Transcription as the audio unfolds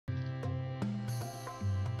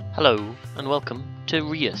Hello and welcome to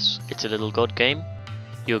Reus. It's a little god game.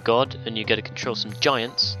 You're a god and you get to control some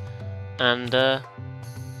giants and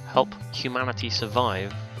help humanity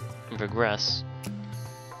survive and progress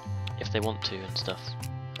if they want to and stuff.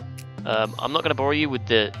 I'm not going to bore you with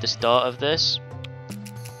the start of this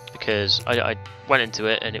because I went into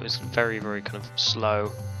it and it was very kind of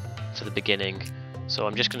slow for the beginning, so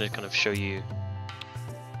I'm just going to kind of show you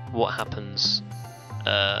what happens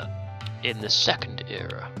in the second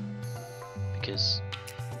era, because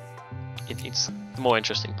it's the more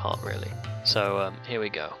interesting part really. So here we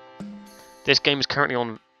go. This game is currently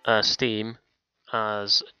on Steam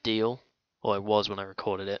as a deal, or it was when I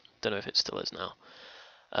recorded it. Don't know if it still is now,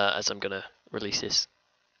 as I'm going to release this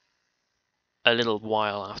a little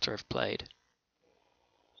while after I've played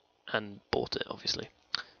and bought it, obviously.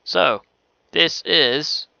 So this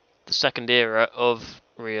is the second era of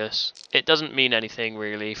Reus. It doesn't mean anything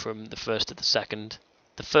really from the first to the second.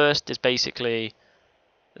 The first is basically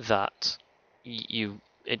that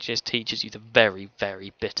it just teaches you the very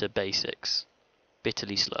bitter basics.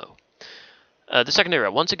 Bitterly slow. The second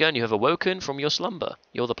era, once again you have awoken from your slumber.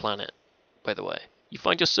 You're the planet, by the way. You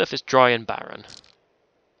find your surface dry and barren.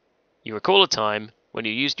 You recall a time when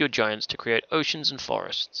you used your giants to create oceans and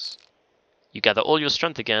forests. You gather all your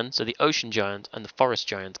strength again so the ocean giant and the forest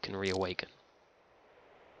giant can reawaken.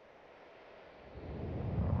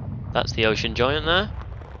 That's the ocean giant there.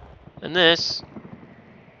 And this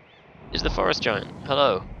is the forest giant.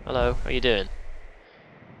 Hello, how are you doing?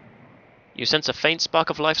 You sense a faint spark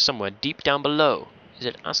of life somewhere deep down below. Is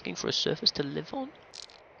it asking for a surface to live on?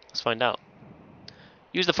 Let's find out.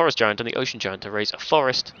 Use the forest giant and the ocean giant to raise a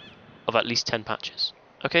forest of at least 10 patches.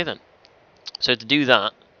 Okay then. So to do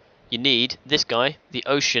that, you need this guy, the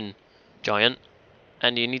ocean giant,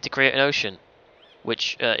 and you need to create an ocean.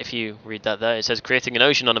 Which, if you read that there, it says creating an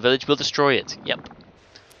ocean on a village will destroy it. Yep.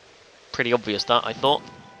 Pretty obvious that, I thought.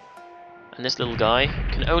 And this little guy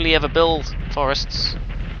can only ever build forests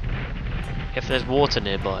if there's water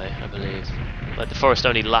nearby, I believe. Like, the forest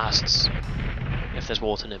only lasts if there's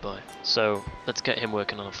water nearby. So, let's get him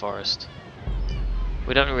working on a forest.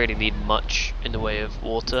 We don't really need much in the way of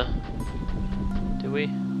water, do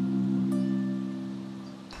we?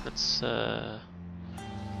 Let's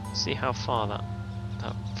see how far that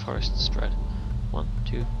forest spread. 1,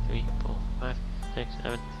 2, 3, 4, 5, 6,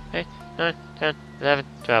 7, 8, 9, 10, 11,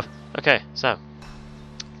 12. Okay, so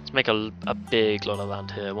let's make a big lot of land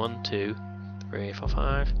here. 1, 2, 3, 4,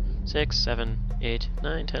 5, 6, 7, 8,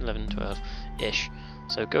 9, 10, 11, 12 ish.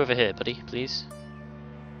 So go over here, buddy, please.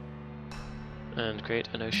 And create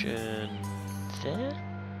an ocean there.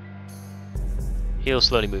 He'll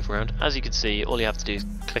slowly move around. As you can see, all you have to do is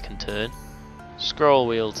click and turn. Scroll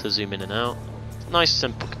wheel to zoom in and out. Nice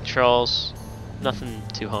simple controls. Nothing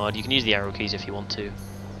too hard. You can use the arrow keys if you want to,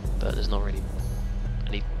 but there's not really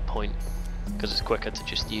any point because it's quicker to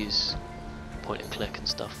just use point and click and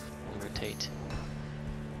stuff and rotate.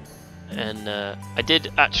 And I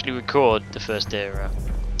did actually record the first era,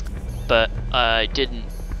 but I didn't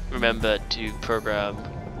remember to program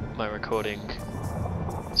my recording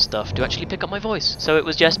stuff to actually pick up my voice, so it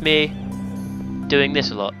was just me doing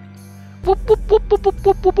this a lot. Whoop, whoop, whoop, whoop, whoop,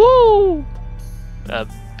 whoop, whoop, whoop.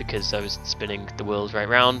 Because I was spinning the world right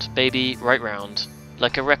round, baby, right round,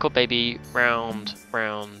 like a record, baby, round,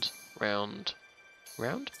 round, round,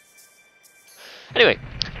 round. Anyway,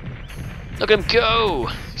 look at him go!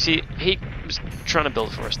 See, he was trying to build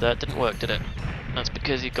a forest there. It didn't work, did it? That's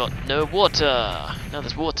because he got no water. Now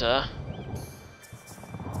there's water.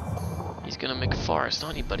 He's gonna make a forest,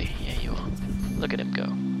 aren't you, buddy? Yeah, you are. Look at him go.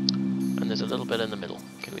 And there's a little bit in the middle.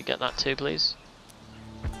 Can we get that too, please?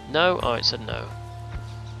 No? Oh, it said no.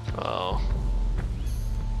 Oh.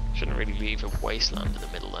 Shouldn't really leave a wasteland in the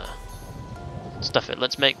middle there. Stuff it.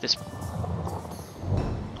 Let's make this...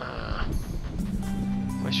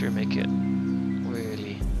 where should we make it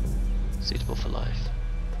really suitable for life?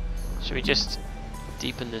 Should we just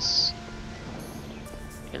deepen this...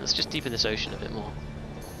 Yeah, let's just deepen this ocean a bit more.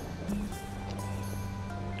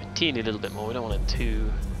 A teeny little bit more. We don't want it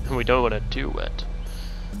too... We don't want it too wet.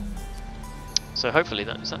 So hopefully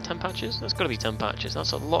that... Is that 10 patches? That's got to be 10 patches.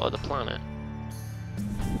 That's a lot of the planet.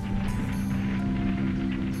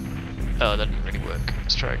 Oh, that didn't really work.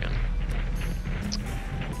 Let's try again.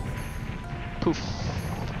 Poof.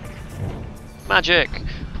 Magic!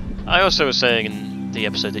 I also was saying in the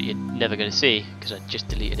episode that you're never going to see, because I just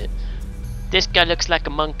deleted it. This guy looks like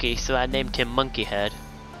a monkey, so I named him Monkey Head.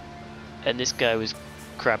 And this guy was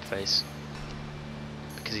Crab Face,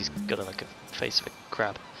 because he's got like a face of a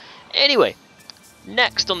crab. Anyway,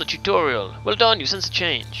 next on the tutorial. Well done, you sense a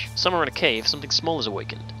change. Somewhere in a cave, something small has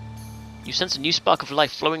awakened. You sense a new spark of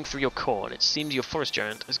life flowing through your core, and it seems your forest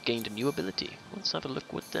giant has gained a new ability. Let's have a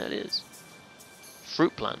look what that is.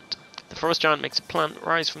 Fruit plant. The forest giant makes a plant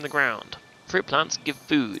rise from the ground. Fruit plants give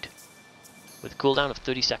food, with a cooldown of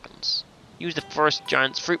 30 seconds. Use the forest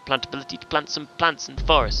giant's fruit plant ability to plant some plants in the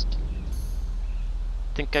forest.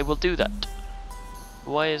 Think I will do that.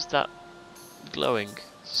 Why is that glowing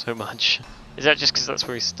so much? Is that just because that's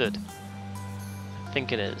where he stood? I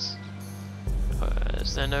think it is.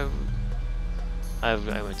 Is there no... I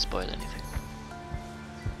won't spoil anything.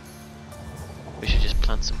 We should just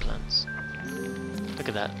plant some plants. Look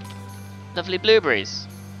at that. Lovely blueberries.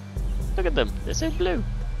 Look at them. They're so blue.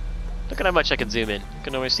 Look at how much I can zoom in. You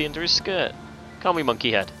can almost see under his skirt. Can't we,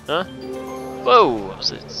 monkey head? Huh? Whoa! What's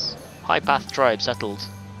this? High Path tribe settled.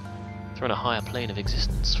 They're on a higher plane of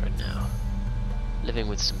existence right now. Living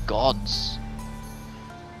with some gods.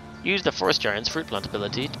 Use the forest giant's fruit plant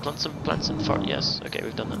ability to plant some plants in the forest. Yes, okay,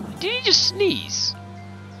 we've done that. Did he just sneeze?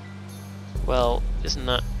 Well, isn't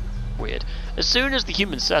that weird? As soon as the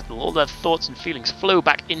humans settle, all their thoughts and feelings flow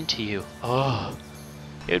back into you. Oh.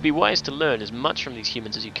 It would be wise to learn as much from these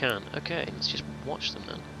humans as you can. Okay, let's just watch them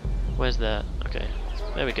then. Where's their... Okay,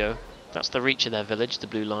 there we go. That's the reach of their village, the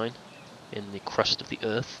blue line, in the crust of the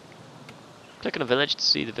earth. Click on a village to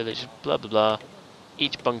see the village, blah blah blah.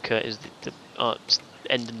 Each bunker is the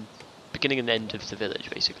end and beginning and end of the village,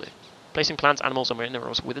 basically. Placing plants, animals, and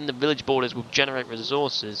minerals within the village borders will generate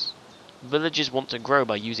resources. Villages want to grow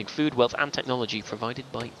by using food, wealth, and technology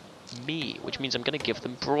provided by me, which means I'm going to give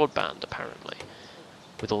them broadband, apparently.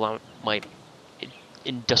 With all my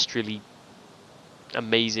industrially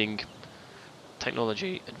amazing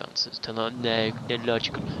technology advances.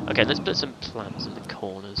 Logical. Okay, let's put some plants in the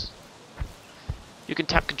corners. You can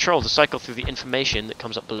tap control to cycle through the information that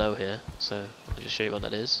comes up below here. So I'll just show you what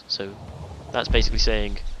that is. So that's basically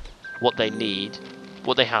saying what they need,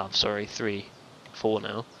 what they have. Sorry, 3, 4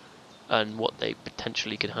 now, and what they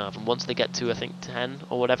potentially could have. And once they get to, I think, 10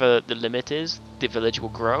 or whatever the limit is, the village will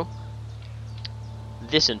grow.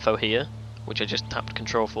 This info here, which I just tapped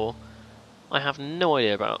control for, I have no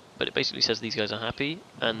idea about, but it basically says these guys are happy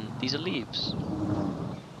and these are leaves.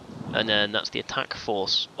 And then that's the attack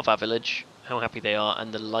force of our village, how happy they are,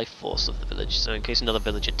 and the life force of the village. So in case another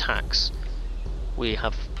village attacks, we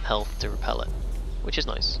have health to repel it, which is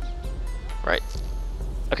nice. Right.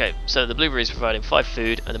 Okay, so the blueberries providing 5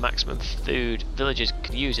 food, and the maximum food villagers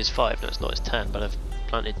can use is 5. No, it's not, it's 10, but I've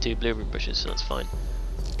planted 2 blueberry bushes, so that's fine.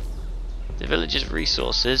 The village's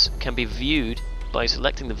resources can be viewed by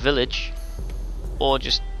selecting the village or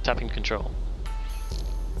just tapping control.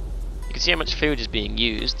 You can see how much food is being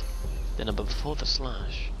used, the number before the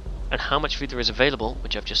slash, and how much food there is available,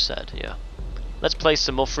 which I've just said, yeah. Let's place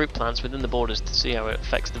some more fruit plants within the borders to see how it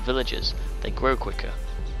affects the villagers. They grow quicker.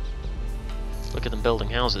 Look at them building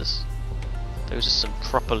houses. Those are some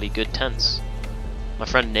properly good tents. My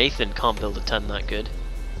friend Nathan can't build a tent that good,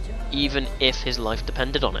 even if his life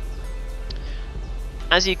depended on it.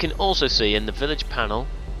 As you can also see in the village panel,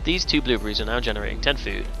 these 2 blueberries are now generating 10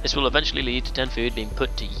 food. This will eventually lead to 10 food being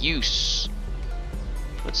put to use.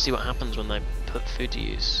 Let's see what happens when they put food to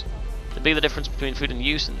use. The bigger the difference between food in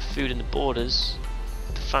use and food in the borders,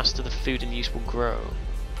 the faster the food in use will grow.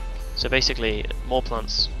 So basically, more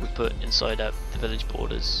plants we put inside the village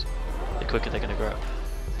borders, the quicker they're going to grow.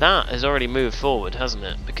 That has already moved forward, hasn't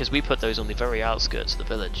it? Because we put those on the very outskirts of the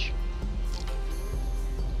village.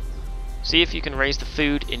 See if you can raise the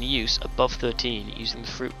food in use above 13 using the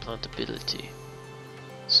fruit plant ability.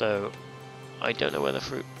 So, I don't know where the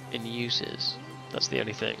fruit in use is. That's the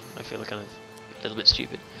only thing. I feel kind of a little bit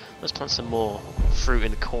stupid. Let's plant some more fruit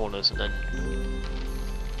in the corners and then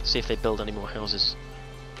see if they build any more houses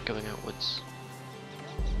going outwards.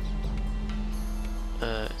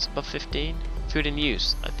 It's above 15. Food in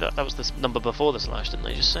use. I thought that was the number before the slash, didn't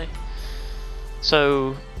I just say?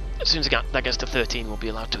 So, as soon as that gets to 13, we'll be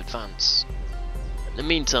allowed to advance. In the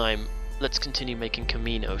meantime, let's continue making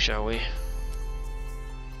Camino, shall we?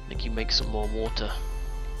 Make some more water.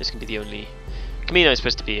 This can be the only... Camino is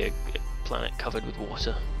supposed to be a planet covered with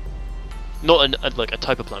water. Not like a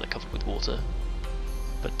type of planet covered with water,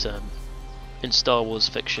 but in Star Wars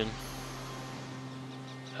fiction,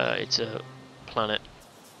 it's a planet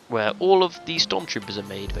where all of the stormtroopers are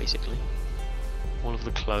made, basically. All of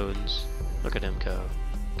the clones. Look at him go.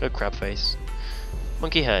 Go crabface.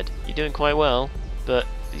 Monkey head, you're doing quite well, but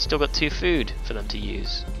you still got 2 food for them to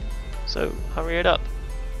use. So hurry it up.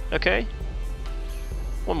 Okay?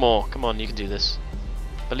 One more, come on, you can do this.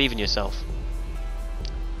 Believe in yourself.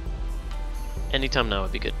 Anytime now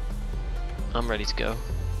would be good. I'm ready to go.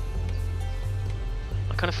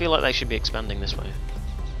 I kind of feel like they should be expanding this way.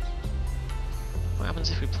 What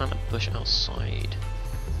happens if we plant a bush outside?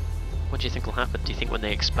 What do you think will happen? Do you think when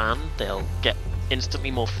they expand, they'll get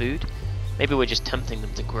instantly more food? Maybe we're just tempting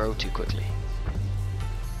them to grow too quickly.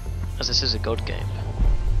 As this is a god game.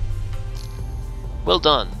 Well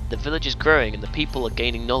done! The village is growing and the people are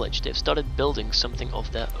gaining knowledge. They've started building something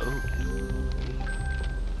of their own.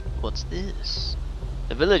 What's this?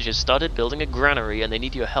 The villagers started building a granary and they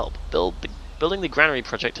need your help. Building the granary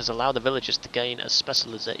project has allowed the villagers to gain a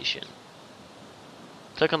specialization.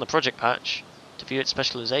 Click on the project patch to view its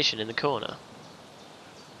specialization in the corner.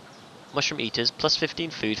 Mushroom eaters, plus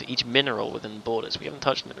 15 food for each mineral within borders. We haven't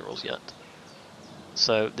touched minerals yet.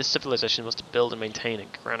 So this civilization wants to build and maintain a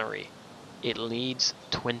granary. It needs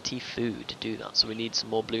 20 food to do that, so we need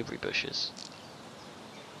some more blueberry bushes.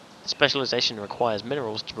 The specialization requires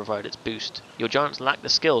minerals to provide its boost. Your giants lack the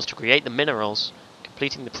skills to create the minerals.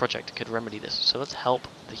 Completing the project could remedy this, so let's help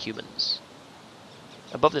the humans.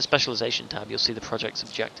 Above the specialization tab, you'll see the project's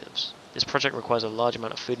objectives. This project requires a large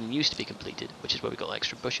amount of food and use to be completed, which is where we got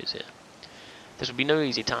extra bushes here. This would be no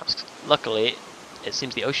easy task. Luckily, it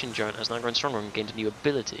seems the ocean giant has now grown stronger and gained a new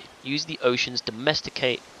ability. Use the ocean's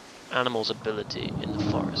domesticate animals ability in the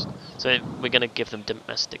forest. So we're going to give them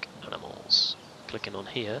domestic animals. Clicking on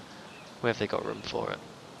here, where have they got room for it?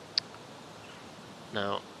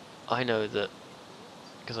 Now, I know that,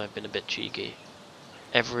 because I've been a bit cheeky,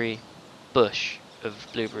 every bush of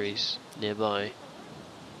blueberries nearby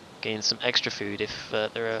gains some extra food if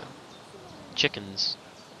there are chickens,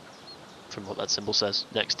 from what that symbol says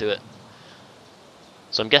next to it.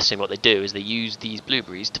 So I'm guessing what they do is they use these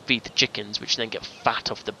blueberries to feed the chickens, which then get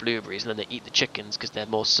fat off the blueberries, and then they eat the chickens because they're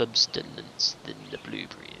more substance than the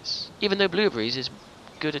blueberries. Even though blueberries are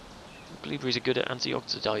good at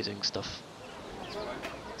antioxidizing stuff,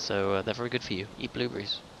 so they're very good for you. Eat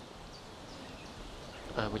blueberries.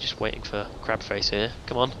 We're just waiting for Crabface here.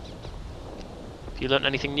 Come on. Have you learnt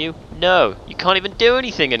anything new? No! You can't even do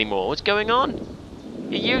anything anymore! What's going on?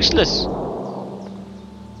 You're useless!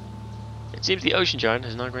 It seems the ocean giant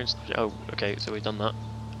has now grown... Oh, okay, so we've done that.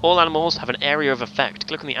 All animals have an area of effect.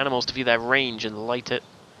 Click on the animals to view their range and light it.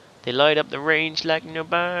 They light up the range like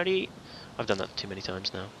nobody. I've done that too many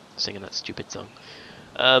times now, singing that stupid song.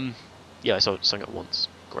 Yeah, I sung it once.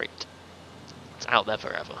 Great. It's out there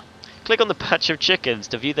forever. Click on the patch of chickens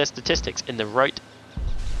to view their statistics in the right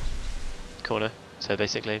corner. So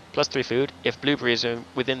basically, plus 3 food if blueberries are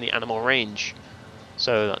within the animal range.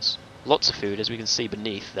 So that's lots of food, as we can see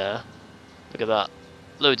beneath there. Look at that.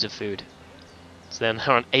 Loads of food. So then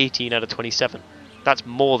they're on 18 out of 27. That's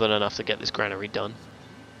more than enough to get this granary done.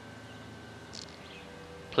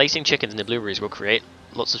 Placing chickens in the blueberries will create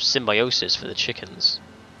lots of symbiosis for the chickens.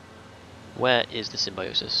 Where is the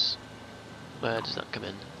symbiosis? Where does that come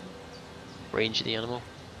in? Range of the animal.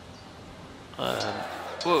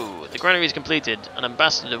 Whoa, the granary is completed. An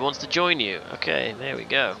ambassador wants to join you. Okay, there we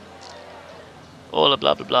go. All a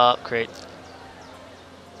blah blah blah, create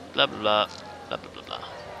blah blah blah, blah blah blah blah.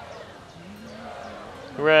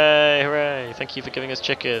 Hooray, hooray, thank you for giving us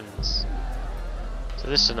chickens. So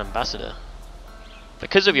this is an ambassador.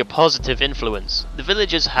 Because of your positive influence, the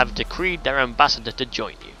villagers have decreed their ambassador to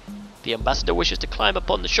join you. The ambassador wishes to climb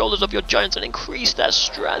upon the shoulders of your giants and increase their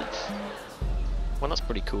strength. Well, that's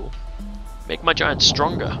pretty cool. Make my giants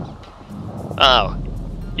stronger. Oh,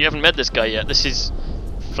 you haven't met this guy yet. This is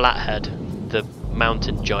Flathead, the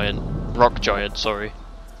mountain giant, rock giant, sorry.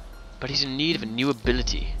 But he's in need of a new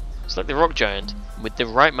ability. Select the rock giant, and with the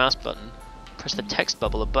right mouse button, press the text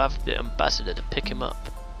bubble above the ambassador to pick him up.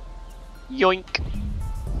 Yoink!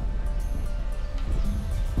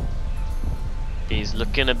 He's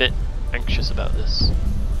looking a bit anxious about this.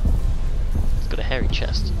 He's got a hairy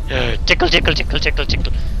chest. Tickle, tickle, tickle, tickle,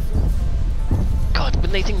 tickle. God,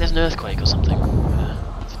 wouldn't they think there's an earthquake or something?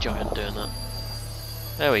 It's a giant doing that.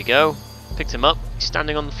 There we go. Picked him up. He's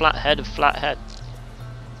standing on the flat head of Flathead.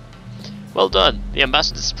 Well done. The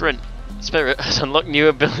ambassador's spirit has unlocked new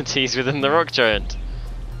abilities within the rock giant.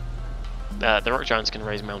 The rock giants can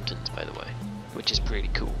raise mountains, by the way, which is pretty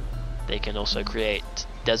cool. They can also create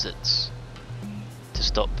deserts to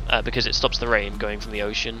stop, because it stops the rain going from the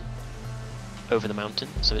ocean over the mountain,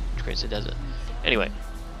 so it creates a desert. Anyway,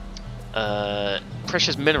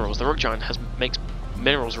 precious minerals. The rock giant makes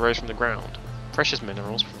minerals rise from the ground. Precious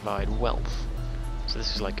minerals provide wealth. So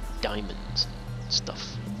this is like diamonds and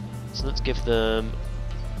stuff. So let's give them...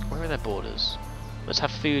 Where are their borders? Let's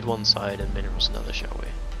have food one side and minerals another, shall we?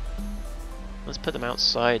 Let's put them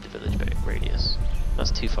outside the village radius.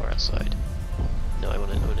 That's too far outside. No, I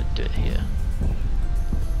want to do it here.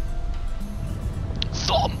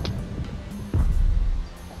 Thump!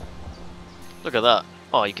 Look at that.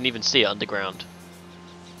 Oh, you can even see it underground.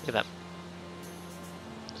 Look at that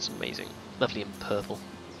It's amazing. Lovely and purple.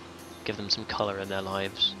 Give them some colour in their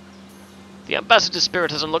lives. The Ambassador Spirit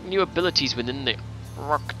has unlocked new abilities within the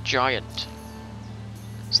Rock Giant.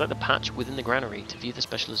 Select the patch within the granary to view the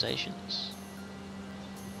specializations.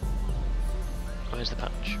 Where's the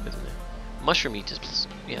patch within there? Mushroom eaters, plus.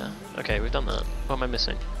 Yeah, okay, we've done that. What am I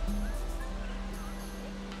missing?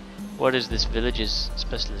 What is this village's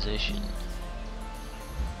specialization?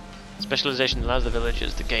 Specialization allows the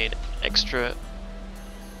villagers to gain extra.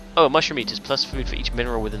 Oh, mushroom eaters plus food for each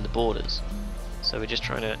mineral within the borders. So we're just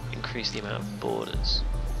trying to increase the amount of borders,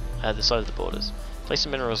 the size of the borders. Place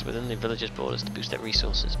some minerals within the village's borders to boost their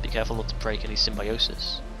resources. Be careful not to break any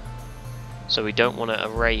symbiosis. So we don't want to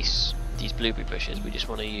erase these blueberry bushes, we just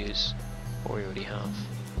want to use what we already have.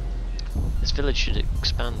 This village should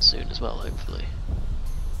expand soon as well, hopefully.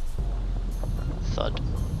 Thud.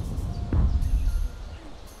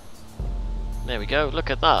 There we go, look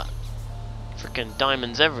at that. Freaking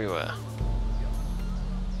diamonds everywhere.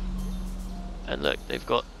 And look, they've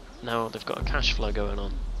got a cash flow going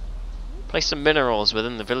on. Place some minerals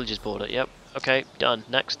within the village's border. Yep, okay, done.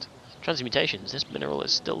 Next. Transmutations. This mineral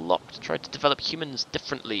is still locked. Try to develop humans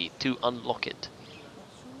differently to unlock it.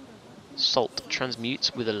 Salt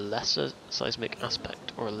transmutes with a lesser seismic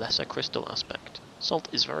aspect or a lesser crystal aspect. Salt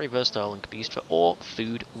is very versatile and can be used for ore,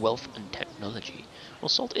 food, wealth and technology. Well,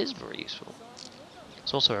 salt is very useful.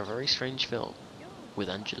 It's also a very strange film with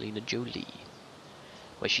Angelina Jolie,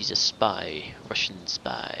 where she's a spy, Russian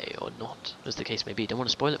spy or not, as the case may be. Don't want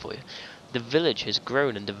to spoil it for you. The village has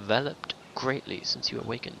grown and developed greatly since you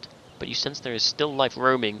awakened, but you sense there is still life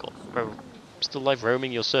roaming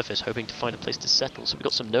your surface, hoping to find a place to settle. So we've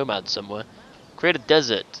got some nomads somewhere. Create a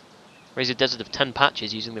desert. Raise a desert of 10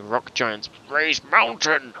 patches using the Rock Giant's Raise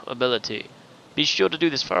Mountain ability. Be sure to do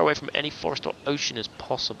this far away from any forest or ocean as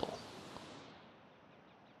possible.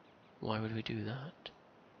 Why would we do that?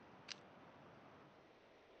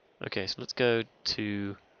 Okay, so let's go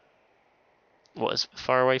to what, as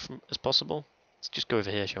far away from as possible? Let's just go over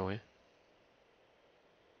here, shall we?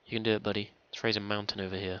 You can do it, buddy. Let's raise a mountain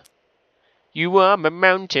over here. You are my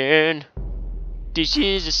mountain. This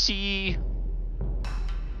is a sea.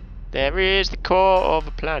 There is the core of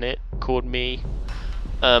a planet called me.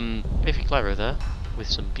 Biffy Clyro there with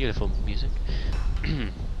some beautiful music.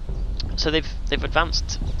 So they've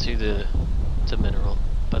advanced to mineral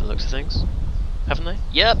by the looks of things, haven't they?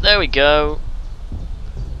 Yep, there we go.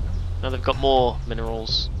 Now they've got more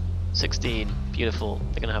minerals. 16, beautiful.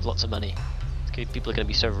 They're gonna have lots of money. People are gonna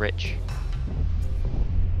be so rich.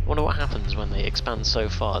 I wonder what happens when they expand so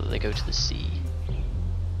far that they go to the sea.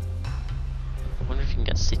 I wonder if you can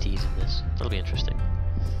get cities in this. That'll be interesting.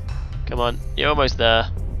 Come on, you're almost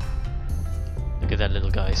there. Look at that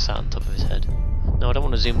little guy sat on top of his head. No, I don't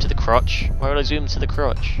want to zoom to the crotch. Why would I zoom to the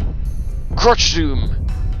crotch? Crotch zoom!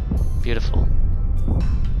 Beautiful.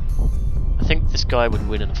 I think this guy would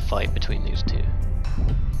win in a fight between these two.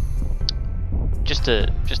 Just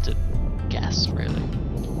a guess, really.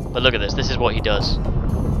 But look at this. This is what he does.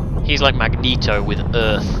 He's like Magneto with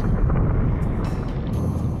Earth.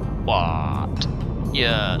 What?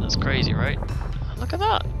 Yeah, that's crazy, right? Look at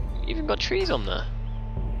that. You even got trees on there.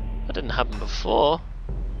 That didn't happen before.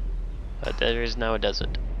 But there is now a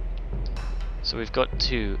desert. So we've got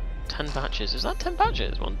 10 patches. Is that 10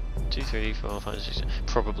 patches? 1, 2, 3, 4, 5, 6,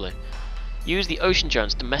 probably. Use the Ocean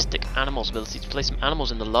Giant's domestic animals ability to place some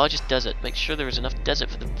animals in the largest desert. Make sure there is enough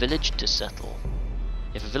desert for the village to settle.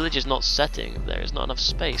 If a village is not setting, there is not enough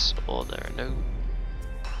space, or there are no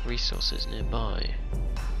resources nearby.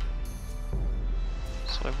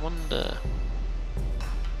 So I wonder...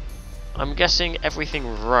 I'm guessing everything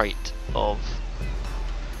right of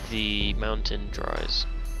the mountain dries,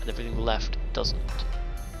 and everything left doesn't.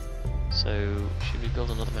 So, should we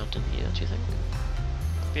build another mountain here, do you think?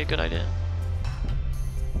 Could be a good idea.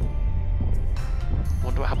 I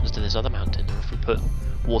wonder what happens to this other mountain, or if we put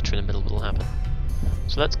water in the middle, what'll happen.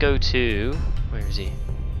 So let's go to... where is he?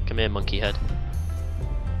 Come here, monkey head.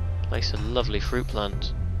 Place a lovely fruit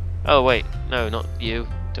plant. Oh wait, no, not you.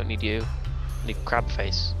 Don't need you. I need crab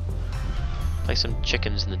face. Place some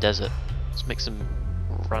chickens in the desert. Let's make some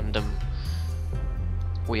random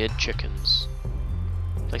weird chickens.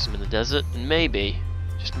 Place them in the desert, and maybe,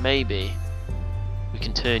 just maybe, we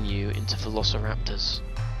can turn you into velociraptors,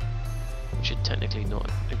 which are technically not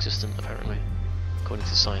existent apparently, according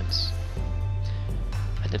to science.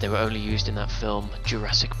 And that they were only used in that film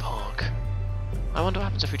Jurassic Park. I wonder what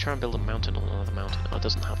happens if we try and build a mountain on another mountain. Oh, it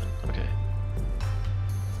doesn't happen. Okay.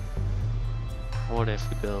 What if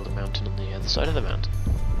we build a mountain on the other side of the mountain?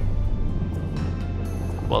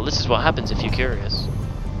 Well, this is what happens if you're curious.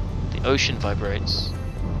 The ocean vibrates.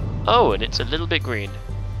 Oh, and it's a little bit green.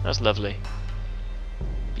 That's lovely.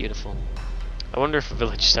 Beautiful. I wonder if a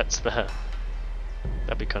village sets there.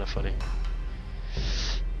 That'd be kind of funny.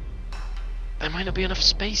 There might not be enough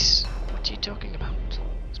space. What are you talking about?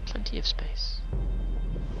 There's plenty of space.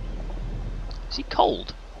 Is he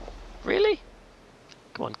cold? Really?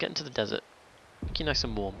 Come on, get into the desert. Make you nice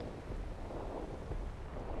and warm.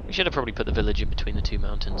 We should have probably put the village in between the two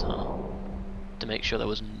mountains, huh? To make sure there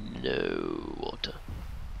was no water.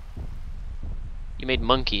 You made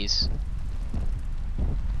monkeys.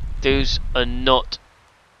 Those are not,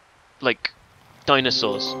 like,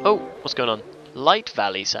 dinosaurs. Oh, what's going on? Light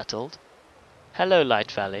Valley settled. Hello,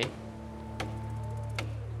 Light Valley.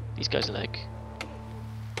 These guys are like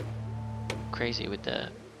crazy with their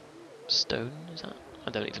stone, is that?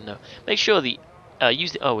 I don't even know. Make sure the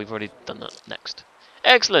use the oh, we've already done that. Next.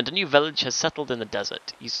 Excellent, a new village has settled in the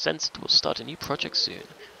desert. You sensed we'll start a new project soon.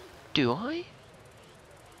 Do I?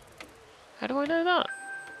 How do I know that?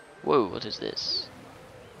 Whoa, what is this?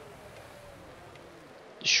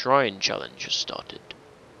 The Shrine Challenge has started.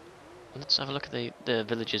 Let's have a look at the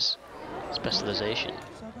village's specialization.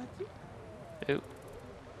 Oh.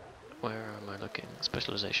 Where am I looking?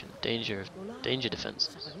 Specialization. Danger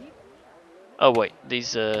defenses. Oh wait,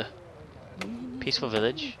 these peaceful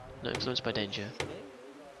village, not influenced by danger.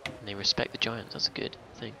 And they respect the giants, that's a good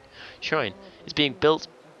thing. Shrine is being built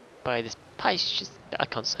by this pious, I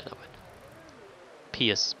can't say that word.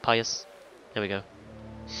 Pious. There we go.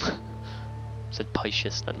 Said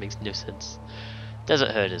pious, that makes no sense.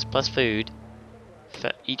 Desert herders, plus food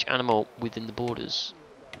for each animal within the borders.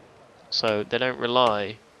 So they don't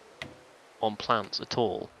rely on plants at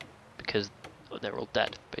all, because they're all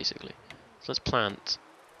dead, basically. So let's plant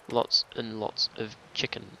lots and lots of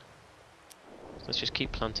chicken. So let's just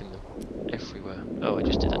keep planting them everywhere. Oh, I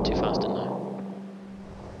just did that too fast, didn't I?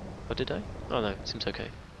 Or did I? Oh no, it seems okay.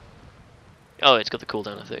 Oh, it's got the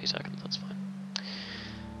cooldown of 30 seconds, that's fine.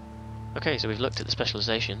 Okay, so we've looked at the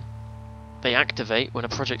specialization. They activate when a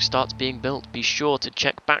project starts being built. Be sure to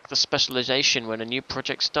check back the specialization when a new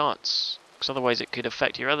project starts, because otherwise it could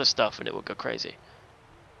affect your other stuff and it will go crazy.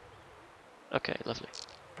 Okay, lovely.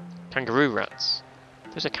 Kangaroo rats.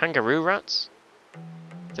 Those are kangaroo rats?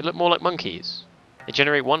 They look more like monkeys. They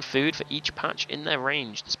generate 1 food for each patch in their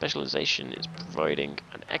range. The specialization is providing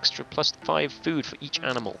an extra +5 food for each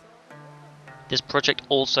animal. This project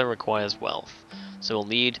also requires wealth, so we'll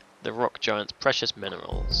need the rock giant's precious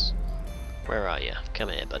minerals. Where are you? Come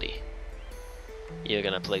here, buddy. You're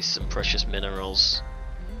gonna place some precious minerals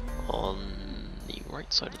on the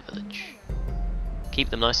right side of the village.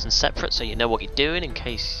 Keep them nice and separate so you know what you're doing in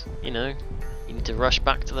case, you know, you need to rush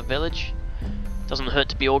back to the village. Doesn't hurt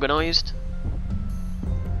to be organised.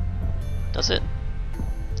 Does it?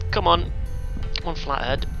 Come on. Come on,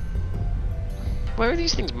 Flathead. Where are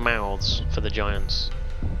these things' mouths for the giants?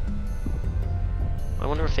 I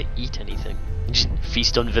wonder if they eat anything. Just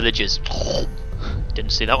feast on villagers.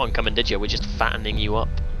 Didn't see that one coming, did you? We're just fattening you up.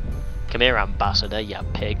 Come here, ambassador, you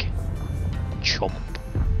pig. Chomp.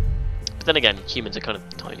 But then again, humans are kind of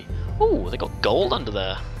tiny. Ooh, they got gold under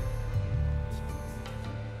there.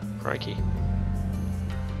 Crikey.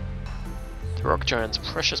 The rock giant's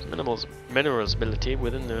precious minerals ability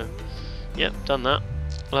within the... Yep, done that.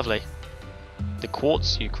 Lovely. The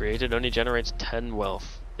quartz you created only generates 10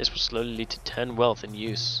 wealth. This will slowly lead to 10 wealth in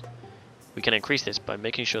use. We can increase this by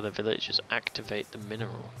making sure the villagers activate the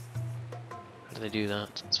mineral. How do they do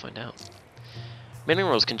that? Let's find out.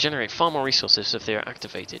 Minerals can generate far more resources if they are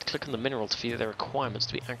activated. Click on the mineral to view their requirements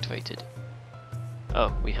to be activated.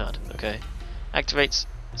 Oh, we had. Okay. Activates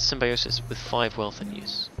symbiosis with 5 wealth in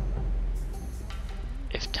use.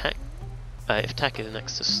 If tech is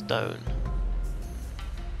next to stone.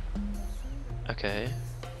 Okay.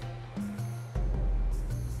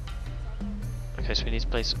 Okay, so we need to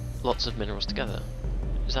place lots of minerals together.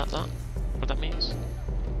 Is that what that means?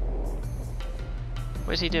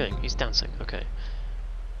 What is he doing? He's dancing. Okay.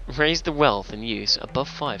 Raise the wealth in use above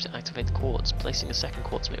 5 to activate the quartz. Placing a second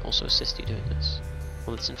quartz may also assist you doing this.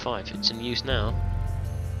 Well, it's in 5. It's in use now.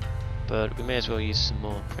 But we may as well use some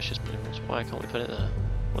more precious minerals. Why can't we put it there?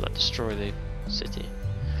 Will that destroy the city?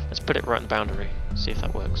 Let's put it right in the boundary. See if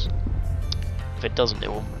that works. If it doesn't, it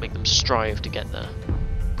will make them strive to get there.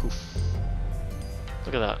 Poof.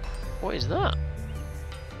 Look at that. What is that?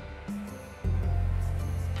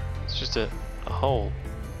 It's just a hole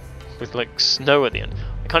with like snow at the end.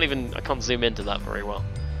 I can't zoom into that very well.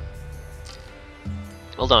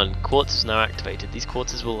 Well done. Quartz is now activated. These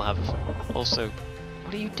quartzes will have also...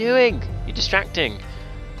 What are you doing? You're distracting.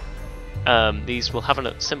 These will have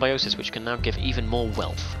a symbiosis which can now give even more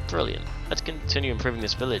wealth. Brilliant. Let's continue improving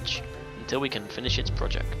this village until we can finish its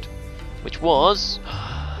project. Which was...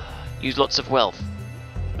 Use lots of wealth.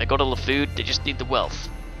 They got all the food, they just need the wealth.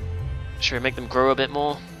 Should we make them grow a bit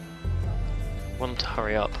more? I want them to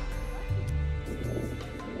hurry up.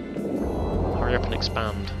 Hurry up and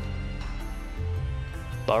expand.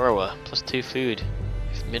 Burrower, +2 food.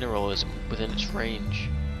 If mineral is within its range.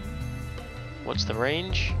 What's the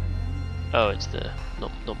range? Oh, it's the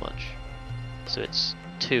not much. So it's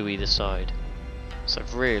 2 either side. So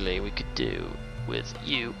really we could do with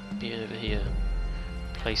you being over here,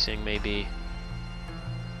 placing maybe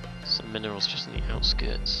some minerals just in the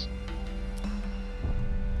outskirts.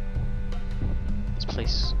 Let's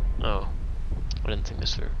place. Oh, I didn't think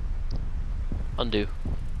this through. Undo.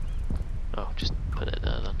 Oh, just put it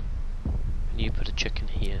there then. And you put a chicken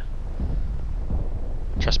here.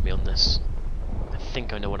 Trust me on this. I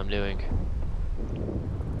think I know what I'm doing.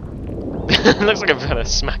 It looks like I'm trying to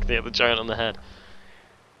smack the other giant on the head.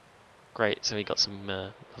 Great, so we got some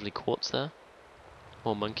lovely quartz there.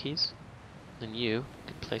 More monkeys. Then you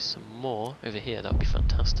could place some more over here, that would be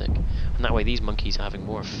fantastic. And that way these monkeys are having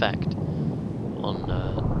more effect on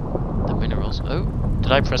the minerals. Oh,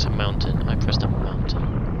 did I press a mountain? I pressed a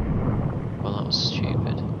mountain. Well, that was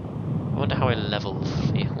stupid. I wonder how I level the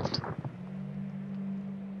field.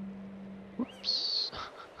 Whoops.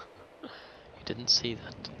 You didn't see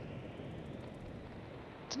that.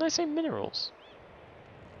 Didn't I say minerals?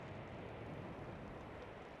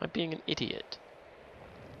 Am I being an idiot?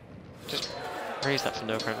 Just raise that for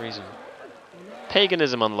no apparent reason.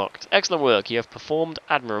 Paganism unlocked. Excellent work. You have performed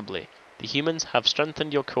admirably. The humans have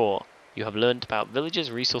strengthened your core. You have learned about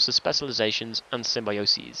villages, resources, specializations, and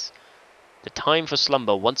symbioses. The time for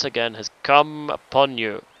slumber once again has come upon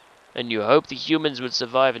you, and you hope the humans will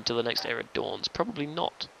survive until the next era dawns. Probably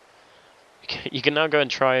not. You can now go and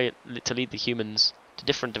try to lead the humans to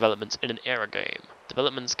different developments in an era game.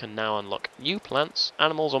 Developments can now unlock new plants,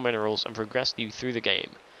 animals, or minerals and progress you through the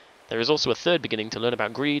game. There is also a third beginning to learn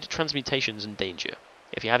about greed, transmutations, and danger.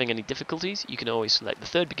 If you're having any difficulties, you can always select the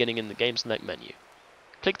third beginning in the game select menu.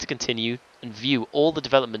 Click to continue and view all the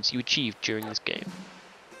developments you achieved during this game.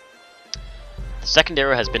 The second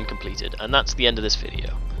era has been completed, and that's the end of this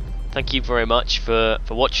video. Thank you very much for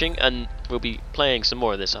watching, and we'll be playing some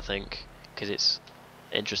more of this, I think, because it's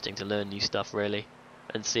interesting to learn new stuff, really,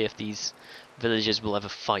 and see if these villagers will ever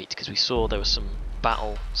fight, because we saw there was some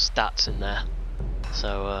battle stats in there.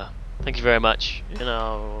 So, thank you very much, and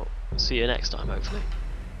I'll see you next time, hopefully.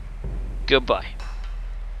 Goodbye.